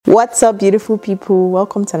What's up, beautiful people?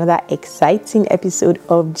 Welcome to another exciting episode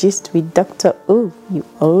of Gist with Dr. O. You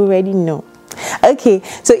already know. Okay,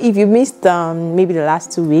 so if you missed maybe the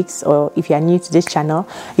last 2 weeks, or if you are new to this channel,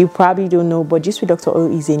 you probably don't know, but Gist with Dr.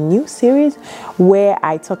 O is a new series where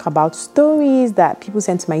I talk about stories that people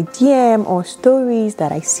send to my DM, or stories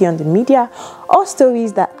that I see on the media, or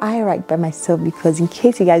stories that I write by myself, because in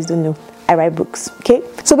case you guys don't know, I write books. Okay,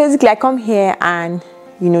 so basically I come here and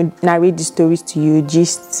narrate the stories to you,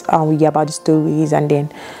 just we hear about the stories, and then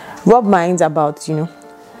rub minds about,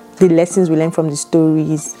 the lessons we learn from the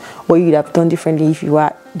stories, what you'd have done differently if you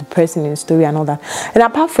were the person in the story and all that. And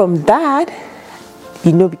apart from that,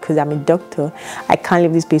 because I'm a doctor, I can't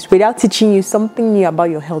leave this place without teaching you something new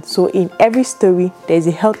about your health. So in every story, there's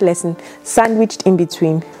a health lesson sandwiched in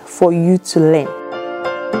between for you to learn.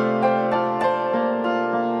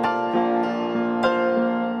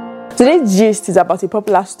 Today's gist is about a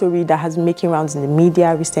popular story that has been making rounds in the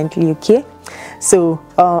media recently, okay? So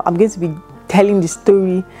I'm going to be telling the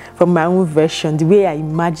story from my own version, the way I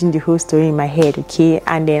imagine the whole story in my head, okay?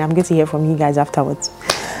 And then I'm going to hear from you guys afterwards.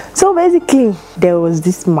 So basically, there was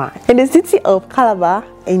this man in the city of Calabar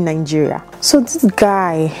in Nigeria. So this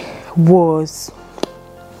guy was,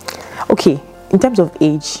 okay, in terms of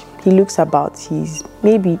age, he looks about his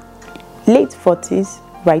maybe late 40s,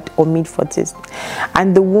 right, or mid 40s,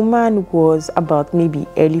 and the woman was about maybe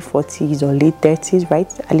early 40s or late 30s,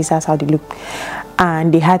 right? At least that's how they look.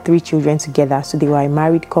 And they had 3 children together, so they were a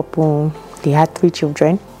married couple. They had 3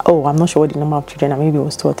 children. Oh, I'm not sure what the number of children, maybe it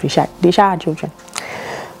was 2 or 3. They had children.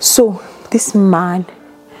 So this man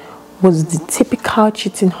was the typical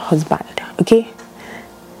cheating husband, okay?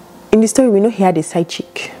 In the story, we know he had a side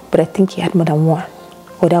chick, but I think he had more than one.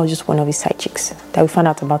 Or that was just one of his side chicks that we found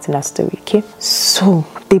out about in that story, okay? So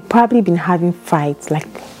they probably been having fights, like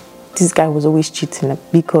this guy was always cheating,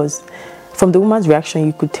 because from the woman's reaction,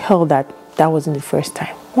 you could tell that wasn't the first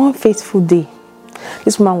time. One fateful day,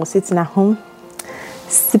 this woman was sitting at home,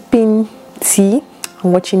 sipping tea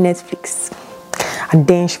and watching Netflix. And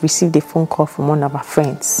then she received a phone call from one of her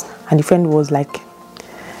friends. And the friend was like,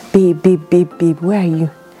 babe, where are you?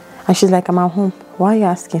 And she's like, I'm at home. Why are you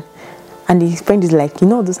asking? And his friend is like,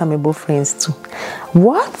 those are my both friends too.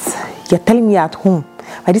 What? You're telling me you're at home?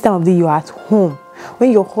 By this time of the day, you're at home.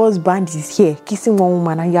 When your husband is here kissing one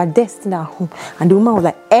woman and you're destined at home. And the woman was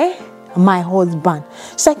like, my husband?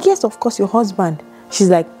 She's like, yes, of course, your husband. She's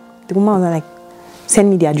like, the woman was like, send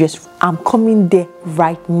me the address. I'm coming there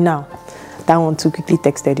right now. That one too quickly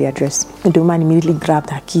texted the address. And the woman immediately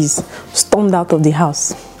grabbed her keys, stormed out of the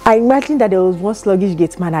house. I imagine that there was one sluggish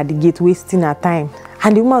gate man at the gate wasting her time.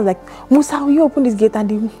 And the woman was like, Musa, will you open this gate? And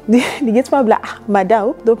the gate man was like,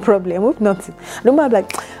 madam, no problem, hope nothing. And the woman was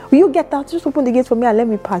like, will you get out? Just open the gate for me and let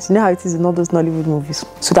me pass. You know how it is in all those Nollywood movies.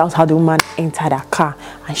 So that was how the woman entered her car.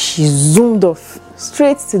 And she zoomed off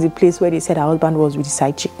straight to the place where they said her husband was with the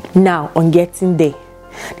side chick. Now, on getting there,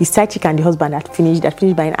 the side chick and the husband had finished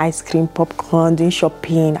buying ice cream, popcorn, doing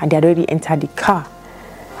shopping, and they had already entered the car.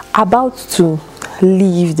 About to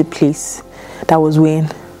leave the place, that was when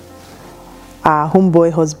our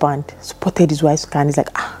homeboy husband spotted his wife's car and he's like,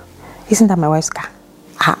 isn't that my wife's car?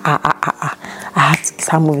 I had to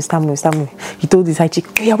start moving. He told the side chick,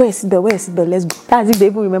 yeah, wear a seatbelt, let's go. That's if they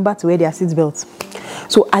even remember to wear their seatbelts.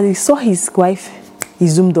 So as he saw his wife, he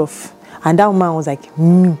zoomed off. And that woman was like,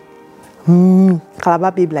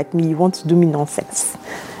 Calabar babe like me, you want to do me nonsense.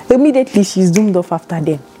 Immediately she zoomed off after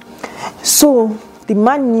them. So the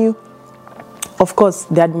man knew, of course,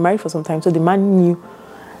 they had been married for some time, so the man knew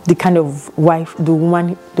the kind of wife the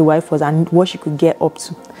wife was and what she could get up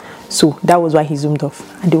to. So that was why he zoomed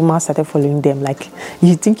off. And the woman started following them. Like,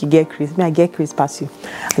 you think you get Chris? Me, I get Chris past you.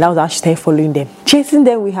 And that was how she started following them. Chasing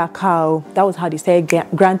them with her car. That was how they started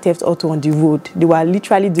Grand Theft Auto on the road. They were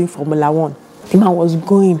literally doing Formula 1. The man was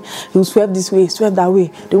going. He would swerve this way, swerve that way.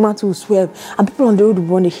 The woman too would swerve. And people on the road would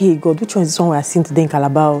wonder, hey, God, which one is the one we are seeing today in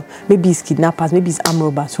Calabar? Maybe it's kidnappers, maybe it's armed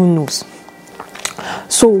robbers, who knows?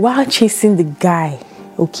 So while chasing the guy,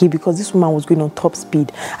 okay, because this woman was going on top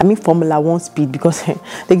speed. I mean Formula 1 speed, because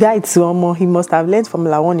the guy he must have learned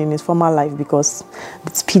Formula 1 in his former life, because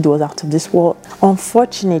the speed was out of this world.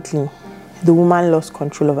 Unfortunately, the woman lost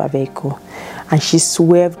control of her vehicle and she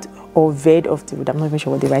swerved or veered off the road. I'm not even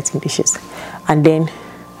sure what the right English is. And then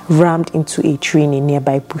rammed into a tree in a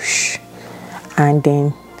nearby bush. And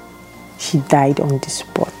then she died on the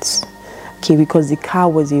spot. Okay, because the car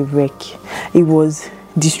was a wreck. It was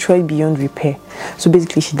destroyed beyond repair. So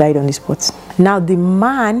basically she died on the spot. Now the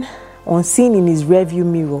man, on seeing in his rearview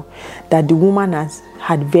mirror that the woman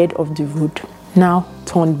had veered off the road, now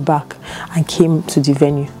turned back and came to the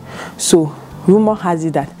venue. So rumor has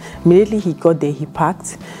it that immediately he got there, he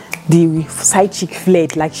parked. The side chick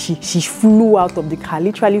fled, like she flew out of the car,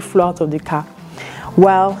 literally flew out of the car.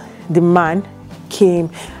 While the man came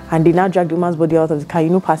and they now dragged the woman's body out of the car.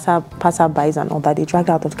 Passerbys and all that, they dragged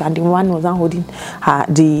her out of the car. And the man was now holding her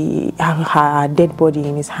dead body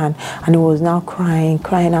in his hand, and he was now crying,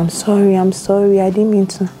 I'm sorry, I didn't mean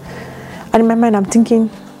to. And in my mind, I'm thinking,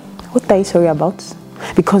 what are you sorry about?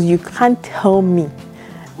 Because you can't tell me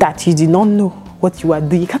that you did not know what you were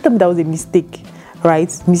doing. You can't tell me that was a mistake,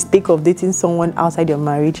 right? Mistake of dating someone outside your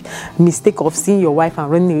marriage, mistake of seeing your wife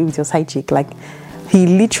and running away with your side chick. Like, he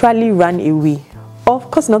literally ran away. Of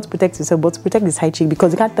course, not to protect himself, but to protect the side chick,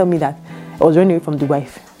 because you can't tell me that I was running away from the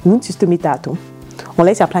wife. You won't used to meet her at home,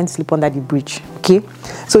 unless you're planning to sleep under the bridge, okay?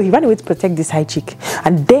 So he ran away to protect the side chick,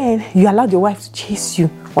 and then you allowed your wife to chase you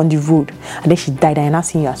on the road, and then she died, and you're not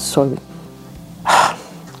saying you are sorry.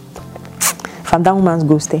 If I'm that woman's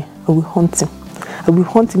ghost there, I will hunt him. I will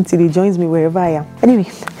hunt him till he joins me wherever I am. Anyway,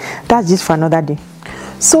 that's just for another day.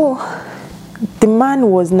 So the man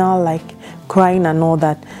was now like crying and all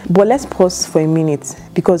that. But let's pause for a minute,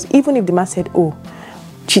 because even if the man said, oh,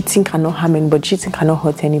 cheating cannot harm anybody, cheating cannot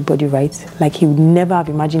hurt anybody, right? Like, he would never have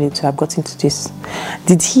imagined it to have gotten to this.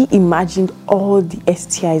 Did he imagine all the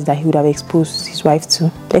STIs that he would have exposed his wife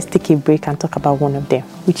to? Let's take a break and talk about one of them,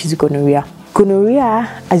 which is gonorrhea.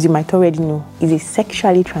 Gonorrhea, as you might already know, is a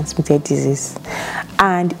sexually transmitted disease,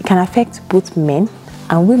 and it can affect both men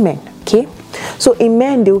and women, okay? So in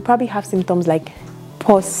men, they will probably have symptoms like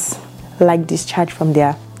pus, like discharge from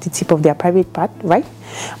the tip of their private part, right?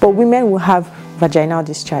 But women will have vaginal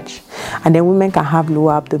discharge, and then women can have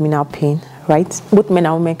lower abdominal pain, right? Both men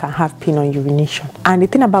and women can have pain on urination. And the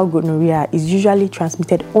thing about gonorrhea is usually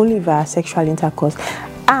transmitted only via sexual intercourse,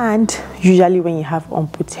 and usually when you have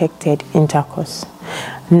unprotected intercourse.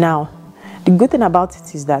 Now, the good thing about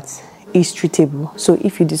it is that it's treatable. So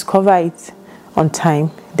if you discover it on time,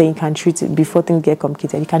 then you can treat it before things get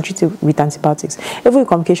complicated. You can treat it with antibiotics. Every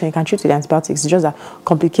complication, you can treat it with antibiotics. It's just that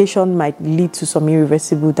complication might lead to some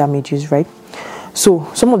irreversible damages, right? So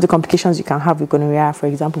some of the complications you can have with gonorrhea, for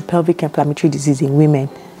example, pelvic inflammatory disease in women,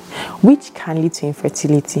 which can lead to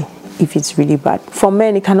infertility if it's really bad. For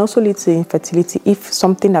men, it can also lead to infertility if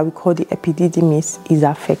something that we call the epididymis is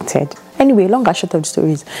affected. Anyway, long and short of the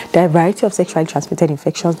story is there are a variety of sexually transmitted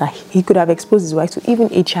infections that he could have exposed his wife to, even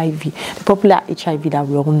HIV, the popular HIV that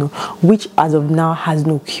we all know, which as of now has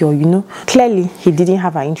no cure, you know. Clearly, he didn't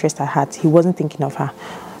have her interest at heart. He wasn't thinking of her.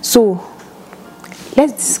 So,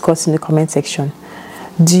 let's discuss in the comment section.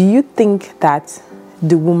 Do you think that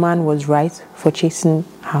the woman was right for chasing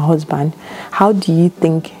her husband? How do you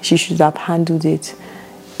think she should have handled it?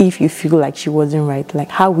 If you feel like she wasn't right, like,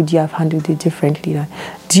 how would you have handled it differently? Like,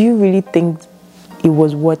 do you really think it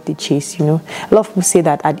was worth the chase? You know, a lot of people say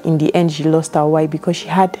that in the end she lost her wife because she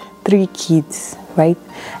had 3 kids, right?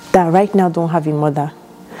 That right now don't have a mother.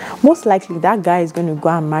 Most likely that guy is going to go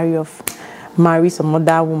and marry some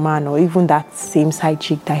other woman, or even that same side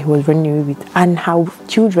chick that he was running away with, and how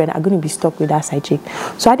children are going to be stuck with that side chick.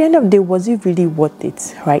 So at the end of the day, was it really worth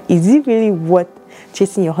it, right? Is it really worth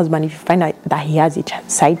chasing your husband if you find out that he has a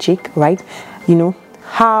side chick, right? You know,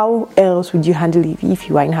 how else would you handle it if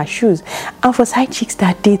you were in her shoes? And for side chicks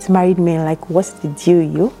that date married men, like, what's the deal,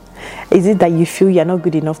 you? Is it that you feel you're not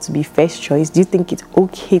good enough to be first choice? Do you think it's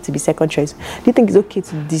okay to be second choice? Do you think it's okay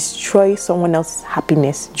to destroy someone else's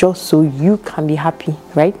happiness just so you can be happy,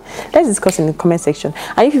 right? Let's discuss in the comment section.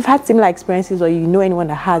 And if you've had similar experiences, or you know anyone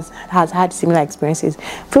that has had similar experiences,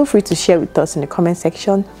 feel free to share with us in the comment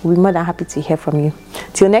section. We'll be more than happy to hear from you.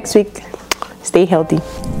 Till next week, stay healthy.